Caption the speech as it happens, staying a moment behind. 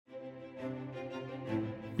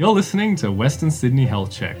You're listening to Western Sydney Health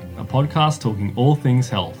Check, a podcast talking all things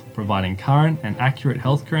health, providing current and accurate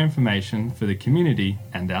healthcare information for the community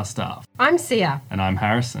and our staff. I'm Sia. And I'm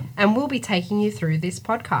Harrison. And we'll be taking you through this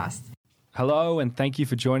podcast. Hello, and thank you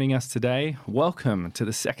for joining us today. Welcome to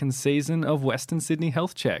the second season of Western Sydney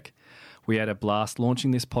Health Check. We had a blast launching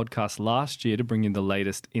this podcast last year to bring you the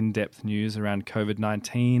latest in-depth news around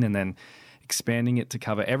COVID-19 and then expanding it to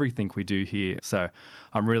cover everything we do here. So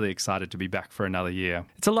I'm really excited to be back for another year.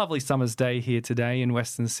 It's a lovely summer's day here today in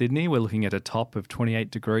Western Sydney. We're looking at a top of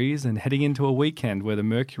 28 degrees and heading into a weekend where the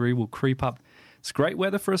mercury will creep up. It's great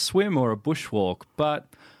weather for a swim or a bushwalk, but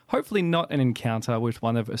hopefully not an encounter with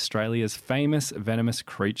one of Australia's famous venomous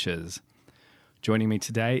creatures. Joining me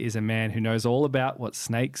today is a man who knows all about what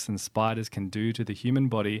snakes and spiders can do to the human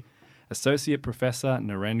body, Associate Professor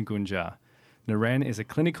Naren Gunja. Naren is a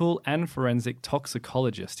clinical and forensic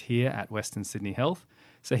toxicologist here at Western Sydney Health,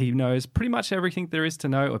 so he knows pretty much everything there is to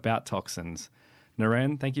know about toxins.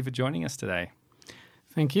 Naren, thank you for joining us today.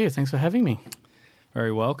 Thank you. Thanks for having me.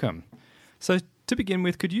 Very welcome. So to begin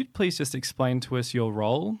with, could you please just explain to us your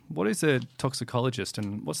role? What is a toxicologist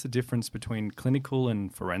and what's the difference between clinical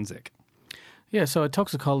and forensic? Yeah, so a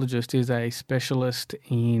toxicologist is a specialist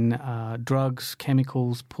in drugs,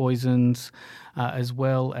 chemicals, poisons, as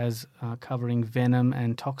well as covering venom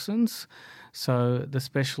and toxins. So the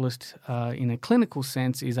specialist in a clinical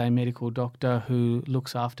sense is a medical doctor who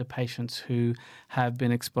looks after patients who have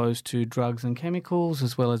been exposed to drugs and chemicals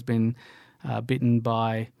as well as been bitten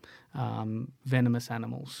by venomous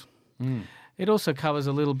animals. It also covers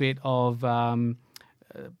a little bit of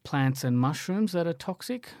plants and mushrooms that are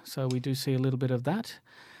toxic, so we do see a little bit of that.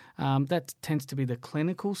 That tends to be the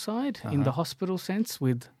clinical side in the hospital sense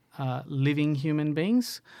with living human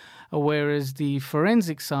beings, whereas the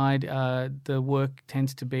forensic side, the work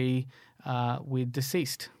tends to be with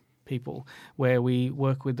deceased people, where we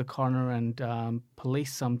work with the coroner and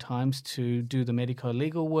police sometimes to do the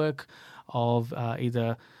medico-legal work of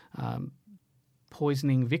either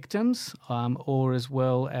poisoning victims or as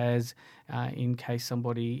well as in case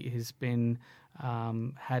somebody has been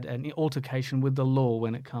had an altercation with the law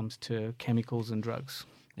when it comes to chemicals and drugs.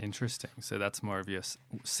 Interesting. So that's more of your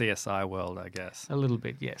CSI world, I guess. A little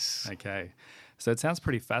bit, yes. Okay. So it sounds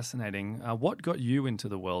pretty fascinating. What got you into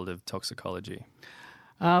the world of toxicology?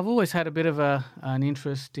 I've always had a bit of an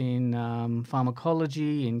interest in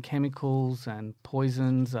pharmacology, in chemicals and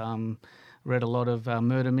poisons. Read a lot of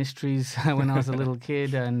murder mysteries when I was a little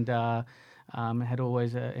kid and had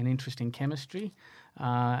always an interest in chemistry.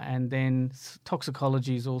 And then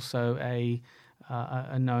toxicology is also a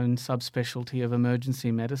known subspecialty of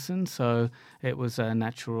emergency medicine, so it was a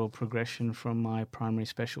natural progression from my primary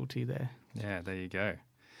specialty there. Yeah, there you go.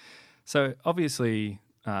 So obviously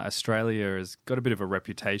Australia has got a bit of a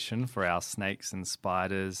reputation for our snakes and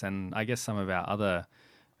spiders and I guess some of our other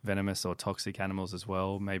venomous or toxic animals as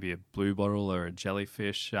well, maybe a bluebottle or a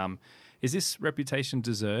jellyfish. Is this reputation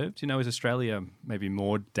deserved? You know, is Australia maybe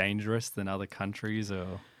more dangerous than other countries or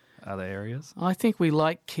other areas? I think we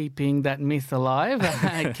like keeping that myth alive.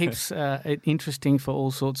 It keeps it interesting for all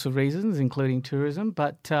sorts of reasons, including tourism.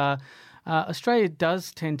 But Australia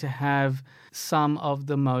does tend to have some of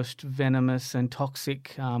the most venomous and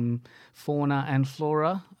toxic fauna and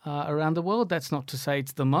flora around the world. That's not to say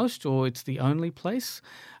it's the most or it's the only place,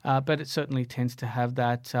 but it certainly tends to have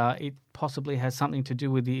that. It possibly has something to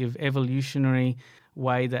do with the evolutionary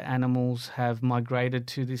way that animals have migrated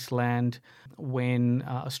to this land when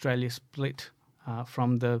Australia split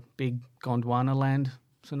from the big Gondwana land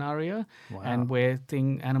scenario. Wow. And where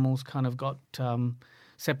animals kind of got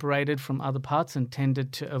separated from other parts and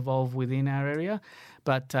tended to evolve within our area.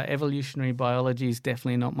 But evolutionary biology is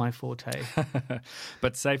definitely not my forte.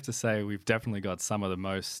 But safe to say we've definitely got some of the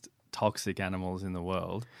most toxic animals in the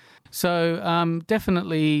world. So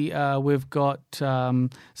definitely we've got some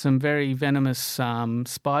very venomous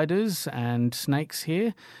spiders and snakes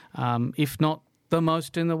here, if not the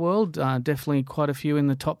most in the world, definitely quite a few in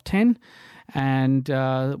the top 10. And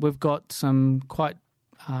we've got some quite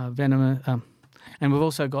venomous... and we've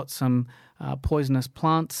also got some poisonous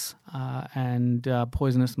plants and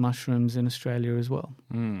poisonous mushrooms in Australia as well.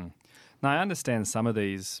 Now, I understand some of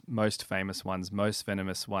these most famous ones, most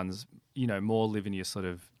venomous ones, you know, more live in your sort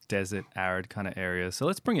of desert, arid kind of areas. So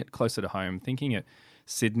let's bring it closer to home, thinking at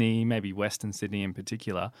Sydney, maybe Western Sydney in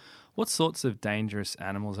particular. What sorts of dangerous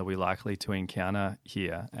animals are we likely to encounter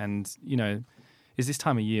here? And, you know, is this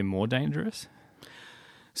time of year more dangerous?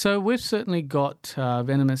 So we've certainly got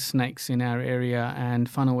venomous snakes in our area and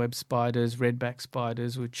funnel web spiders, redback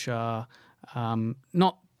spiders, which are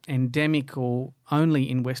not endemic or only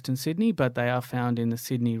in Western Sydney, but they are found in the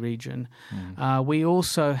Sydney region. We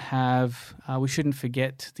also have, we shouldn't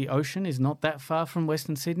forget, the ocean is not that far from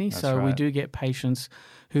Western Sydney. That's so we right. do get patients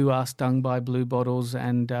who are stung by blue bottles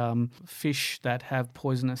and fish that have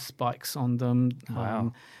poisonous spikes on them.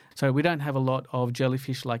 Wow. So we don't have a lot of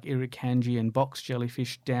jellyfish like irukandji and box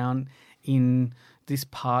jellyfish down in this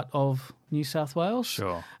part of New South Wales.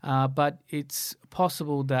 Sure. But it's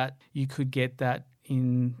possible that you could get that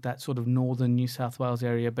in that sort of northern New South Wales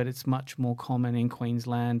area, but it's much more common in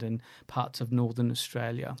Queensland and parts of northern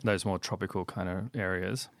Australia. Those more tropical kind of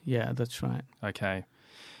areas. Yeah, that's right. Okay.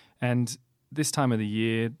 And this time of the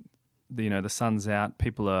year, the sun's out,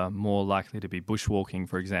 people are more likely to be bushwalking,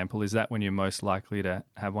 for example. Is that when you're most likely to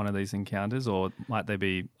have one of these encounters, or might they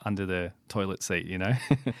be under the toilet seat,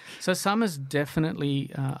 So summer's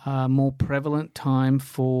definitely a more prevalent time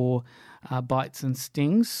for bites and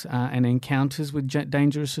stings and encounters with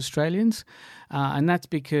dangerous Australians. And that's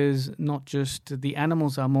because not just the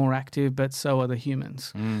animals are more active, but so are the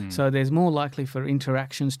humans. So there's more likely for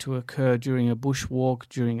interactions to occur during a bushwalk,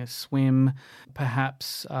 during a swim.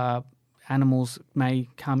 Perhaps animals may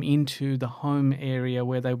come into the home area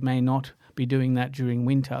where they may not be doing that during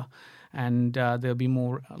winter, and they'll be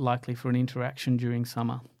more likely for an interaction during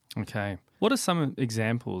summer. Okay. What are some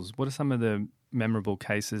examples? What are some of the memorable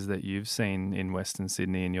cases that you've seen in Western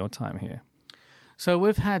Sydney in your time here? So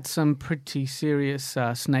we've had some pretty serious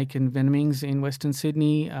snake envenomings in Western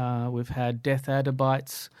Sydney. We've had death adder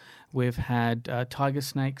bites. We've had tiger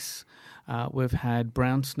snakes. We've had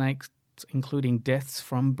brown snakes, including deaths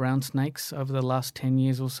from brown snakes over the last 10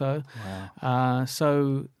 years or so. Wow.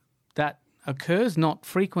 So that occurs, not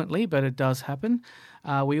frequently, but it does happen.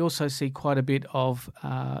 We also see quite a bit of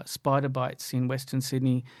spider bites in Western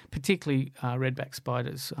Sydney, particularly redback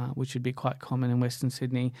spiders, which would be quite common in Western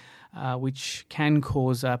Sydney, which can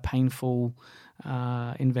cause painful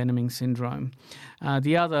envenoming syndrome.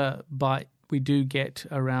 The other bite we do get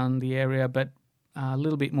around the area, but a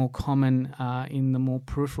little bit more common in the more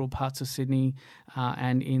peripheral parts of Sydney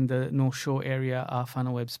and in the North Shore area are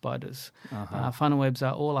funnel web spiders. Funnel webs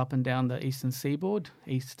are all up and down the eastern seaboard,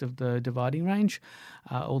 east of the Dividing Range,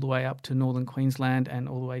 all the way up to northern Queensland and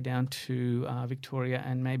all the way down to Victoria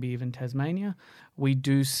and maybe even Tasmania. We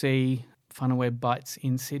do see funnel web bites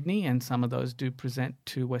in Sydney, and some of those do present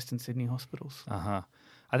to Western Sydney hospitals.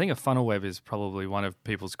 I think a funnel web is probably one of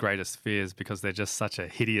people's greatest fears because they're just such a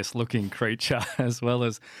hideous-looking creature as well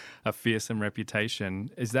as a fearsome reputation.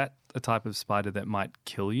 Is that a type of spider that might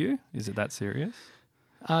kill you? Is it that serious?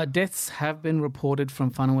 Deaths have been reported from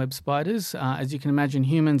funnel web spiders. As you can imagine,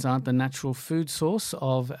 humans aren't the natural food source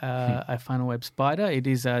of a funnel web spider. It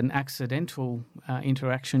is an accidental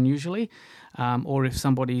interaction usually, or if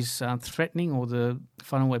somebody's threatening or the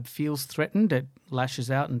funnel web feels threatened, it lashes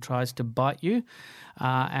out and tries to bite you.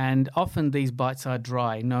 And often these bites are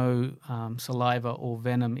dry. No saliva or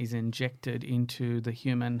venom is injected into the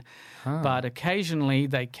human. But occasionally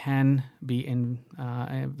they can be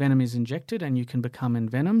venom is injected and you can become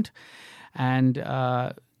envenomed. And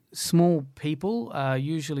small people,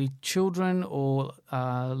 usually children or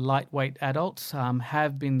lightweight adults,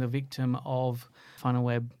 have been the victim of funnel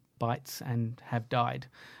web bites and have died.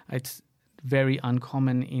 It's very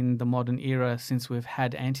uncommon in the modern era since we've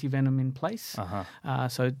had anti-venom in place.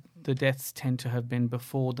 So the deaths tend to have been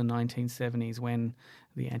before the 1970s when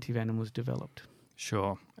the anti-venom was developed.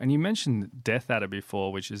 Sure. And you mentioned death adder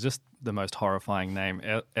before, which is just the most horrifying name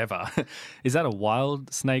ever. Is that a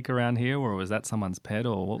wild snake around here, or was that someone's pet,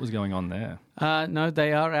 or what was going on there? No,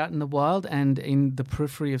 they are out in the wild and in the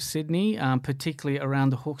periphery of Sydney, particularly around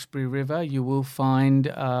the Hawkesbury River. You will find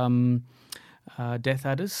death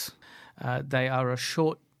adders. They are a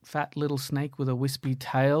short, fat little snake with a wispy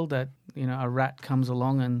tail that, a rat comes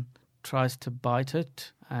along and tries to bite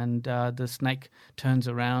it, and the snake turns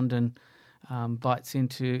around and bites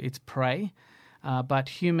into its prey. But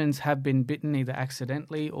humans have been bitten either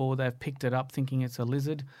accidentally or they've picked it up thinking it's a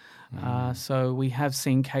lizard. So we have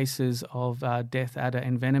seen cases of death adder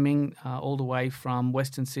envenoming all the way from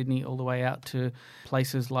Western Sydney all the way out to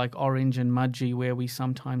places like Orange and Mudgee, where we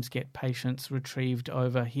sometimes get patients retrieved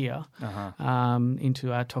over here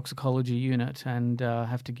into our toxicology unit and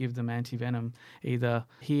have to give them anti-venom either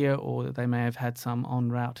here or they may have had some en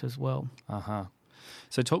route as well.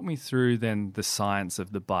 So talk me through then the science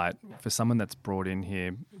of the bite for someone that's brought in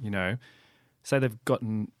here, say they've got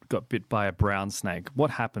bit by a brown snake.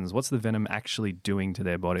 What happens? What's the venom actually doing to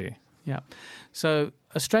their body? Yeah. So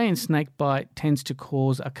Australian snake bite tends to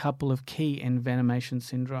cause a couple of key envenomation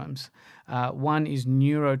syndromes. One is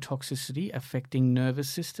neurotoxicity affecting nervous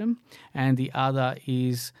system, and the other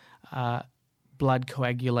is blood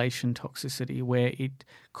coagulation toxicity, where it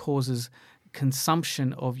causes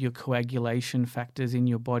consumption of your coagulation factors in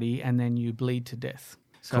your body and then you bleed to death.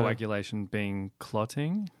 So, coagulation being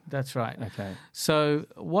clotting? That's right. Okay. So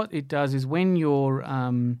what it does is when you're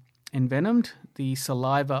envenomed, the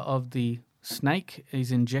saliva of the snake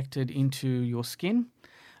is injected into your skin.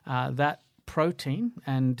 That protein,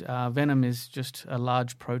 and venom is just a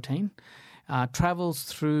large protein, travels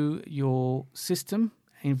through your system,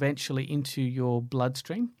 eventually into your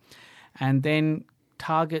bloodstream, and then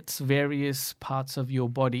targets various parts of your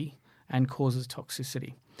body and causes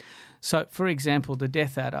toxicity. So, for example, the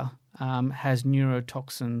death adder has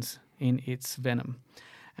neurotoxins in its venom,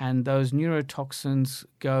 and those neurotoxins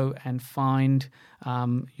go and find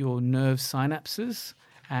your nerve synapses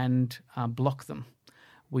and block them,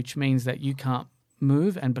 which means that you can't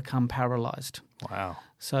move and become paralyzed. Wow.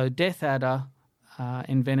 So death adder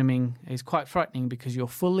envenoming is quite frightening because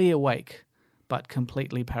you're fully awake but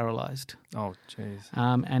completely paralyzed. Oh, jeez.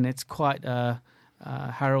 And it's quite a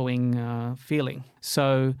harrowing feeling.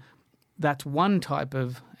 So that's one type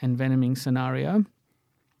of envenoming scenario.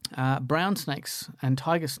 Brown snakes and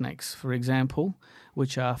tiger snakes, for example,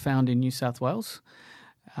 which are found in New South Wales,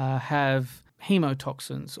 have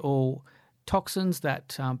hemotoxins, or toxins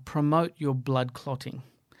that promote your blood clotting.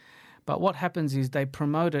 But what happens is they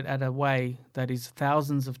promote it at a way that is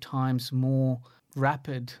thousands of times more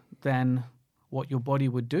rapid than what your body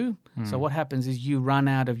would do. So what happens is you run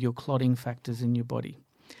out of your clotting factors in your body.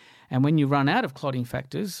 And when you run out of clotting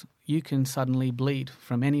factors, you can suddenly bleed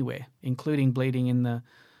from anywhere, including bleeding in the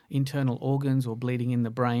internal organs or bleeding in the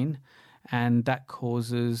brain. And that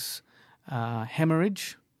causes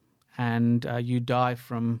hemorrhage, and you die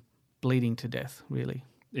from bleeding to death, really.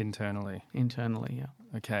 Internally, yeah.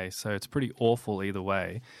 Okay, so it's pretty awful either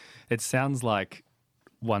way. It sounds like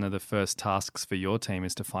one of the first tasks for your team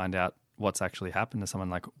is to find out what's actually happened to someone,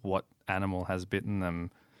 like what animal has bitten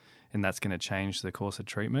them, and that's going to change the course of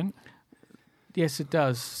treatment? Yes, it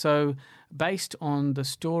does. So based on the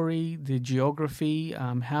story, the geography,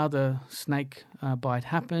 how the snake bite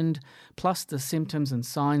happened, plus the symptoms and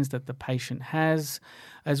signs that the patient has,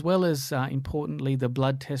 as well as, importantly, the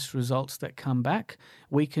blood test results that come back,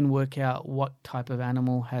 we can work out what type of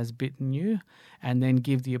animal has bitten you and then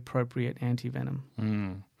give the appropriate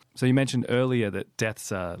antivenom. So you mentioned earlier that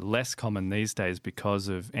deaths are less common these days because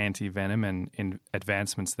of anti-venom and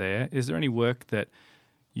advancements there. Is there any work that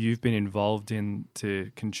you've been involved in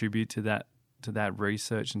to contribute to that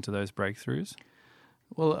research and to those breakthroughs?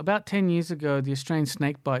 Well, about 10 years ago, the Australian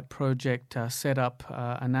Snakebite Project set up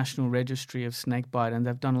a national registry of snakebite, and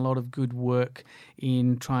they've done a lot of good work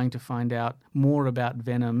in trying to find out more about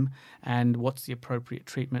venom and what's the appropriate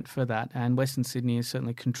treatment for that. And Western Sydney has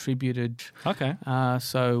certainly contributed. Okay.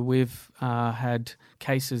 So we've had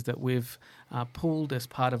cases that we've pooled as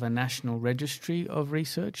part of a national registry of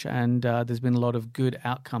research, and there's been a lot of good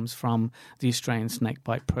outcomes from the Australian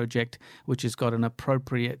Snakebite Project, which has got an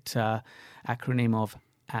appropriate acronym of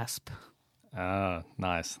ASP. Ah,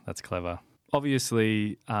 nice. That's clever.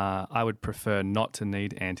 Obviously, I would prefer not to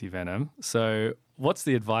need antivenom. So what's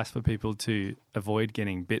the advice for people to avoid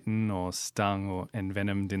getting bitten or stung or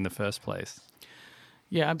envenomed in the first place?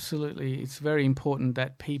 Yeah, absolutely. It's very important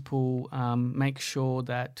that people make sure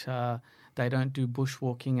that they don't do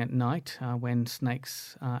bushwalking at night when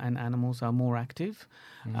snakes and animals are more active,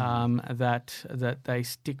 that they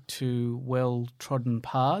stick to well-trodden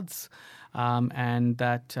paths, and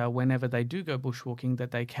that whenever they do go bushwalking,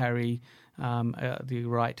 that they carry the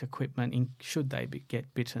right equipment should they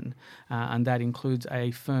get bitten. And that includes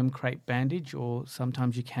a firm crepe bandage, or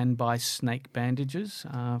sometimes you can buy snake bandages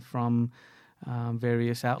from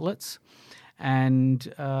various outlets.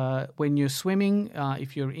 And when you're swimming,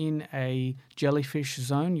 if you're in a jellyfish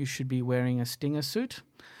zone, you should be wearing a stinger suit.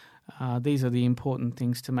 These are the important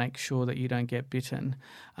things to make sure that you don't get bitten.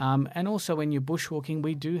 And also when you're bushwalking,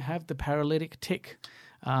 we do have the paralytic tick.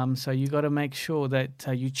 So you've got to make sure that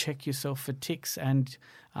you check yourself for ticks and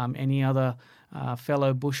any other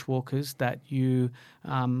fellow bushwalkers, that you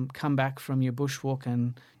come back from your bushwalk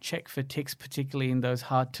and check for ticks, particularly in those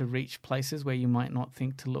hard-to-reach places where you might not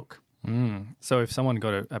think to look. So if someone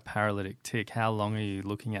got a paralytic tick, how long are you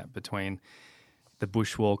looking at between the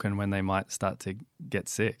bushwalk and when they might start to get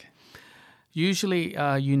sick? Usually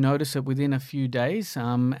you notice it within a few days,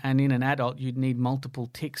 and in an adult you'd need multiple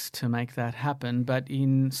ticks to make that happen. But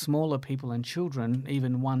in smaller people and children,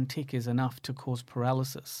 even one tick is enough to cause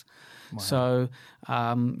paralysis. Wow. So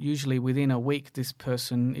usually within a week this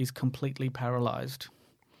person is completely paralysed.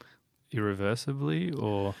 Irreversibly,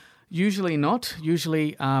 or...? Usually not.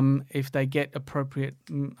 Usually if they get appropriate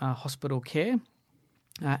hospital care,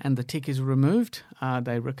 and the tick is removed,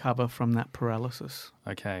 they recover from that paralysis.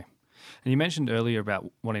 Okay. And you mentioned earlier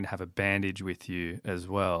about wanting to have a bandage with you as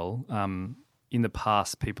well. In the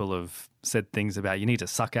past, people have said things about you need to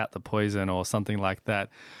suck out the poison or something like that.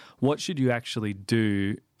 What should you actually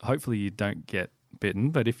do? Hopefully you don't get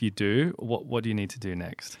bitten, but if you do, what do you need to do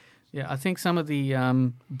next? Yeah, I think some of the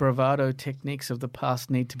bravado techniques of the past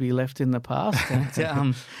need to be left in the past.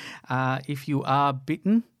 And, if you are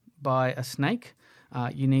bitten by a snake,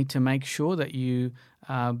 you need to make sure that you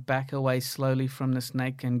back away slowly from the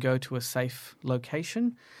snake and go to a safe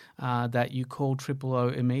location, that you call 000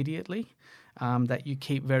 immediately, that you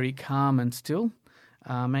keep very calm and still.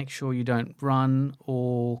 Make sure you don't run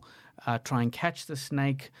or try and catch the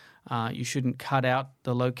snake. You shouldn't cut out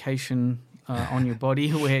the location on your body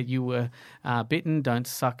where you were bitten. Don't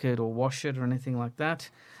suck it or wash it or anything like that.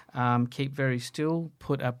 Keep very still.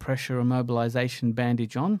 Put a pressure immobilization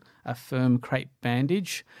bandage on, a firm crepe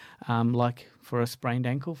bandage, like for a sprained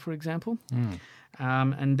ankle, for example.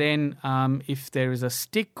 And then if there is a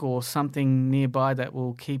stick or something nearby that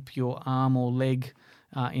will keep your arm or leg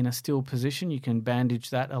in a still position, you can bandage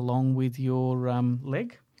that along with your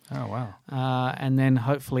leg. Oh, wow. And then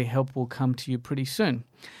hopefully help will come to you pretty soon.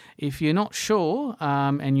 If you're not sure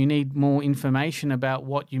and you need more information about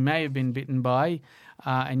what you may have been bitten by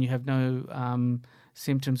and you have no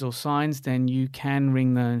symptoms or signs, then you can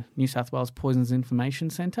ring the New South Wales Poisons Information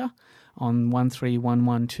Centre on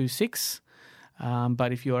 131126.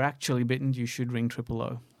 But if you're actually bitten, you should ring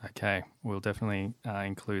 000. Okay, we'll definitely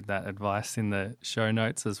include that advice in the show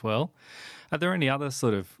notes as well. Are there any other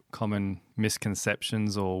sort of common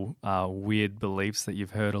misconceptions or weird beliefs that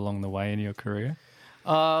you've heard along the way in your career?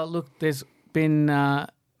 Look, there's been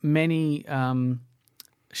many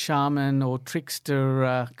shaman or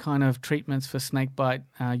trickster kind of treatments for snakebite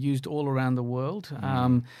used all around the world,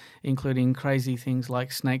 including crazy things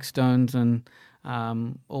like snake stones and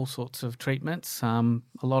all sorts of treatments. A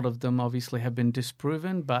lot of them obviously have been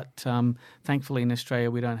disproven, but thankfully in Australia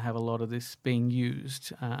we don't have a lot of this being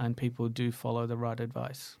used and people do follow the right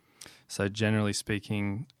advice. So generally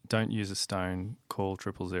speaking, don't use a stone, call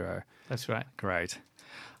 000. That's right. Great.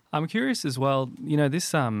 I'm curious as well, you know, this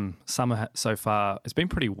summer so far, it's been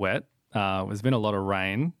pretty wet. There's been a lot of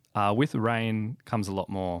rain. With rain comes a lot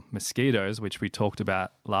more mosquitoes, which we talked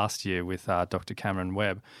about last year with Dr. Cameron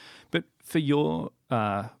Webb. But for your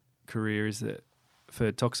career, is it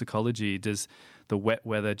for toxicology, does the wet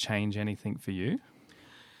weather change anything for you?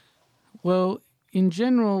 Well, in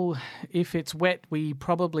general, if it's wet, we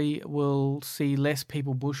probably will see less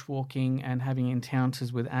people bushwalking and having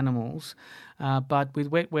encounters with animals. But with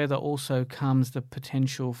wet weather also comes the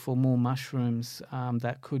potential for more mushrooms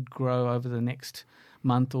that could grow over the next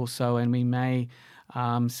month or so, and we may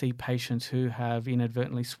see patients who have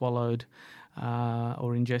inadvertently swallowed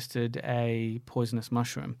or ingested a poisonous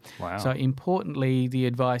mushroom. Wow. So importantly, the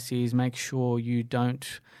advice is make sure you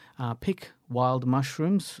don't pick wild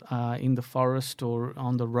mushrooms in the forest or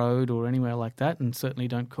on the road or anywhere like that, and certainly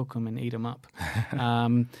don't cook them and eat them up.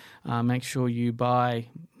 Make sure you buy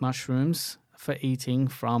mushrooms for eating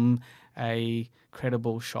from a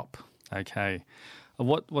credible shop. Okay.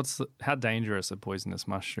 How dangerous are poisonous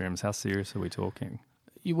mushrooms? How serious are we talking?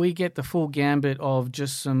 We get the full gambit of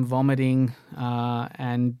just some vomiting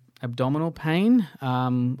and abdominal pain,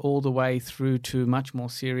 all the way through to much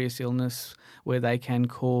more serious illness where they can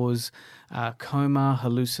cause coma,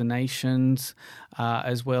 hallucinations,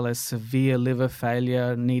 as well as severe liver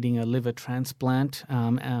failure, needing a liver transplant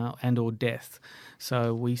and or death.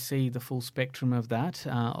 So we see the full spectrum of that.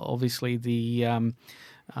 Obviously, the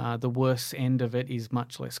worst end of it is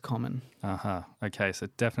much less common. Okay, so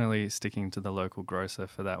definitely sticking to the local grocer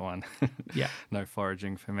for that one. Yeah. No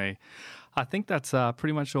foraging for me. I think that's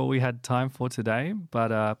pretty much all we had time for today.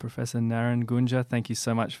 But Professor Naren Gunja, thank you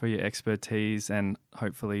so much for your expertise and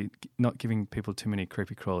hopefully not giving people too many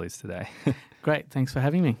creepy crawlies today. Great. Thanks for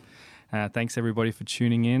having me. Thanks everybody for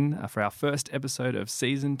tuning in for our first episode of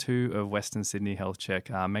Season 2 of Western Sydney Health Check.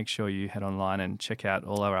 Make sure you head online and check out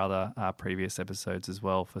all our other previous episodes as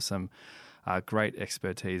well for some great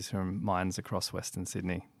expertise from minds across Western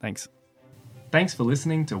Sydney. Thanks. Thanks for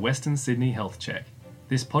listening to Western Sydney Health Check.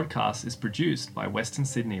 This podcast is produced by Western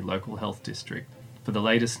Sydney Local Health District. For the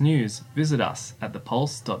latest news, visit us at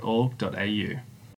thepulse.org.au.